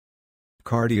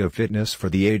cardio fitness for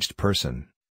the aged person.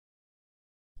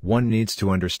 One needs to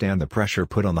understand the pressure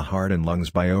put on the heart and lungs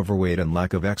by overweight and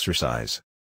lack of exercise.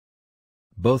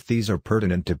 Both these are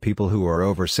pertinent to people who are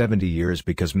over 70 years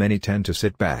because many tend to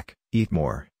sit back, eat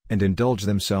more, and indulge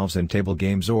themselves in table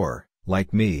games or,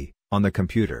 like me, on the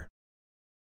computer.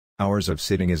 Hours of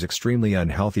sitting is extremely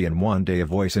unhealthy, and one day a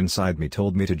voice inside me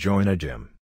told me to join a gym.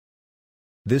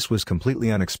 This was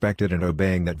completely unexpected, and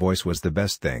obeying that voice was the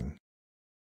best thing.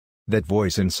 That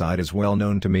voice inside is well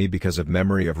known to me because of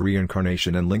memory of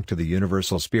reincarnation and linked to the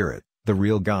universal spirit, the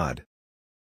real God.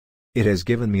 It has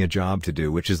given me a job to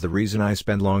do, which is the reason I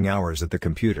spend long hours at the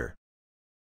computer.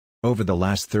 Over the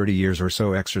last 30 years or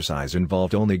so, exercise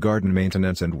involved only garden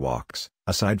maintenance and walks,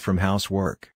 aside from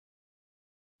housework.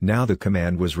 Now the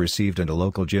command was received, and a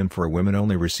local gym for women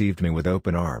only received me with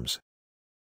open arms.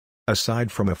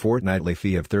 Aside from a fortnightly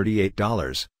fee of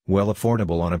 $38, well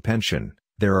affordable on a pension,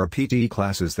 there are PT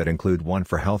classes that include one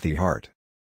for Healthy Heart.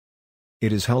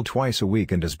 It is held twice a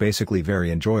week and is basically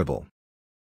very enjoyable.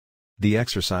 The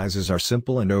exercises are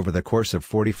simple and over the course of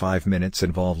 45 minutes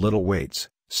involve little weights,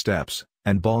 steps,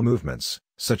 and ball movements,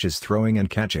 such as throwing and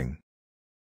catching.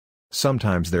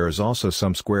 Sometimes there is also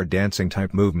some square dancing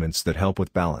type movements that help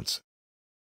with balance.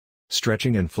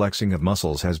 Stretching and flexing of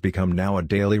muscles has become now a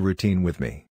daily routine with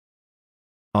me.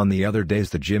 On the other days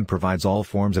the gym provides all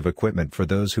forms of equipment for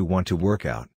those who want to work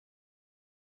out.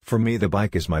 For me the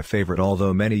bike is my favorite,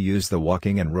 although many use the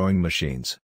walking and rowing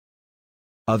machines.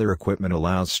 Other equipment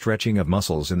allows stretching of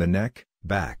muscles in the neck,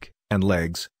 back, and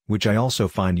legs, which I also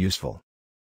find useful.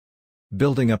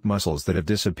 Building up muscles that have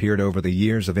disappeared over the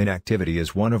years of inactivity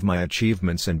is one of my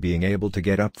achievements, and being able to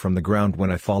get up from the ground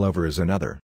when I fall over is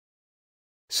another.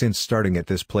 Since starting at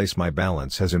this place my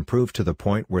balance has improved to the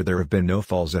point where there have been no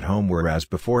falls at home, whereas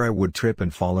before I would trip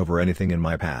and fall over anything in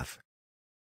my path.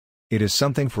 It is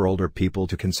something for older people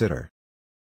to consider.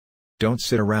 Don't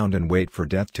sit around and wait for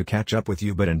death to catch up with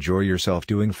you, but enjoy yourself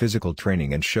doing physical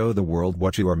training and show the world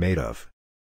what you are made of.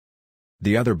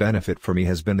 The other benefit for me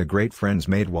has been the great friends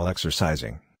made while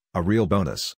exercising, a real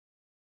bonus.